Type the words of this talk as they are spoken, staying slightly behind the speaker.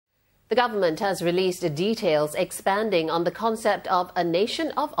The government has released details expanding on the concept of a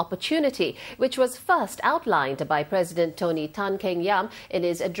nation of opportunity, which was first outlined by President Tony Tan Keng Yam in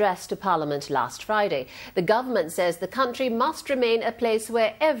his address to Parliament last Friday. The government says the country must remain a place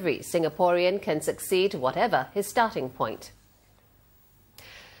where every Singaporean can succeed, whatever his starting point.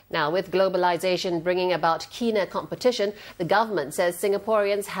 Now, with globalisation bringing about keener competition, the government says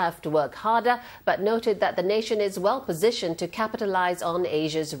Singaporeans have to work harder, but noted that the nation is well positioned to capitalise on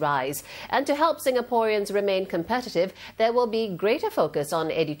Asia's rise. And to help Singaporeans remain competitive, there will be greater focus on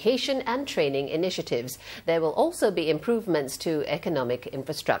education and training initiatives. There will also be improvements to economic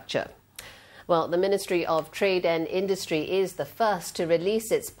infrastructure. Well, the Ministry of Trade and Industry is the first to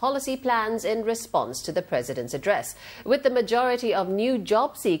release its policy plans in response to the President's address. With the majority of new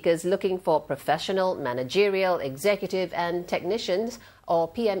job seekers looking for professional, managerial, executive and technicians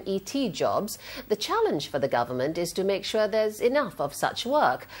or PMET jobs, the challenge for the government is to make sure there's enough of such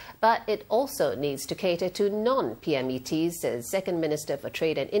work. But it also needs to cater to non-PMETs, says Second Minister for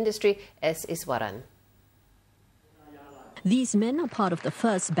Trade and Industry, S. Iswaran. These men are part of the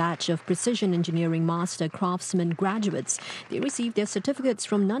first batch of Precision Engineering Master Craftsman graduates. They received their certificates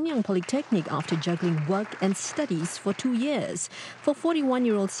from Nanyang Polytechnic after juggling work and studies for 2 years. For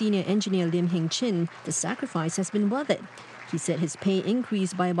 41-year-old senior engineer Lim Hing Chin, the sacrifice has been worth it. He said his pay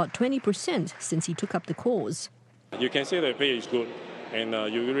increased by about 20% since he took up the course. You can say the pay is good, and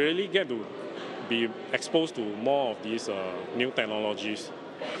you really get to be exposed to more of these new technologies.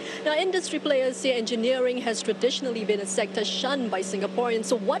 Now, industry players say engineering has traditionally been a sector shunned by Singaporeans.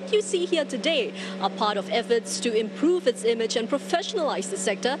 So what you see here today are part of efforts to improve its image and professionalize the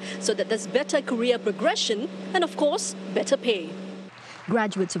sector so that there's better career progression and, of course, better pay.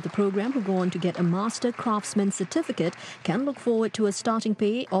 Graduates of the program who go on to get a Master Craftsman certificate can look forward to a starting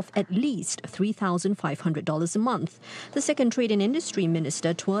pay of at least $3,500 a month. The second Trade and Industry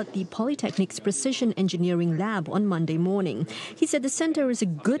Minister toured the Polytechnic's Precision Engineering Lab on Monday morning. He said the centre is a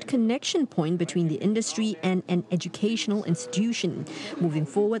good connection point between the industry and an educational institution. Moving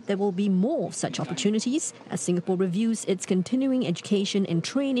forward, there will be more of such opportunities as Singapore reviews its continuing education and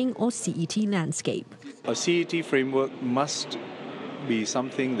training or CET landscape. A CET framework must be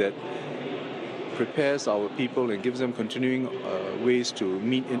something that prepares our people and gives them continuing ways to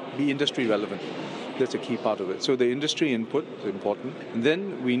be industry relevant. That's a key part of it. So the industry input is important. And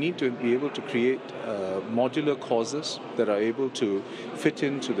then we need to be able to create modular courses that are able to fit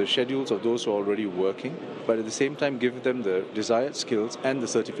into the schedules of those who are already working, but at the same time give them the desired skills and the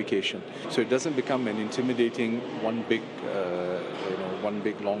certification. So it doesn't become an intimidating one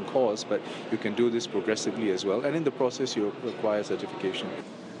big long course, but you can do this progressively as well. And in the process, you require certification.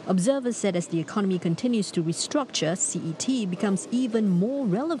 Observers said as the economy continues to restructure, CET becomes even more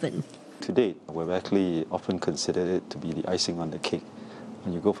relevant. To date, we've actually often considered it to be the icing on the cake.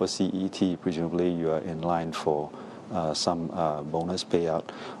 When you go for CET, presumably you are in line for some bonus payout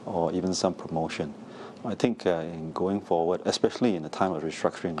or even some promotion. I think in going forward, especially in a time of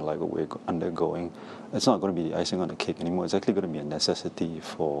restructuring like we're undergoing, it's not going to be the icing on the cake anymore. It's actually going to be a necessity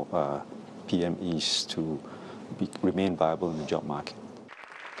for PMEs to remain viable in the job market.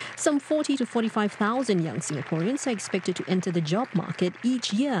 Some 40 to 45,000 young Singaporeans are expected to enter the job market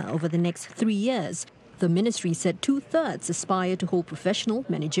each year over the next 3 years. The ministry said 2/3 aspire to hold professional,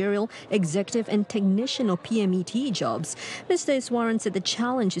 managerial, executive and technician or PMET jobs. Mr. Iswaran said the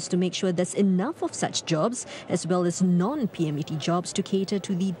challenge is to make sure there's enough of such jobs as well as non-PMET jobs to cater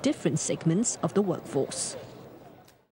to the different segments of the workforce.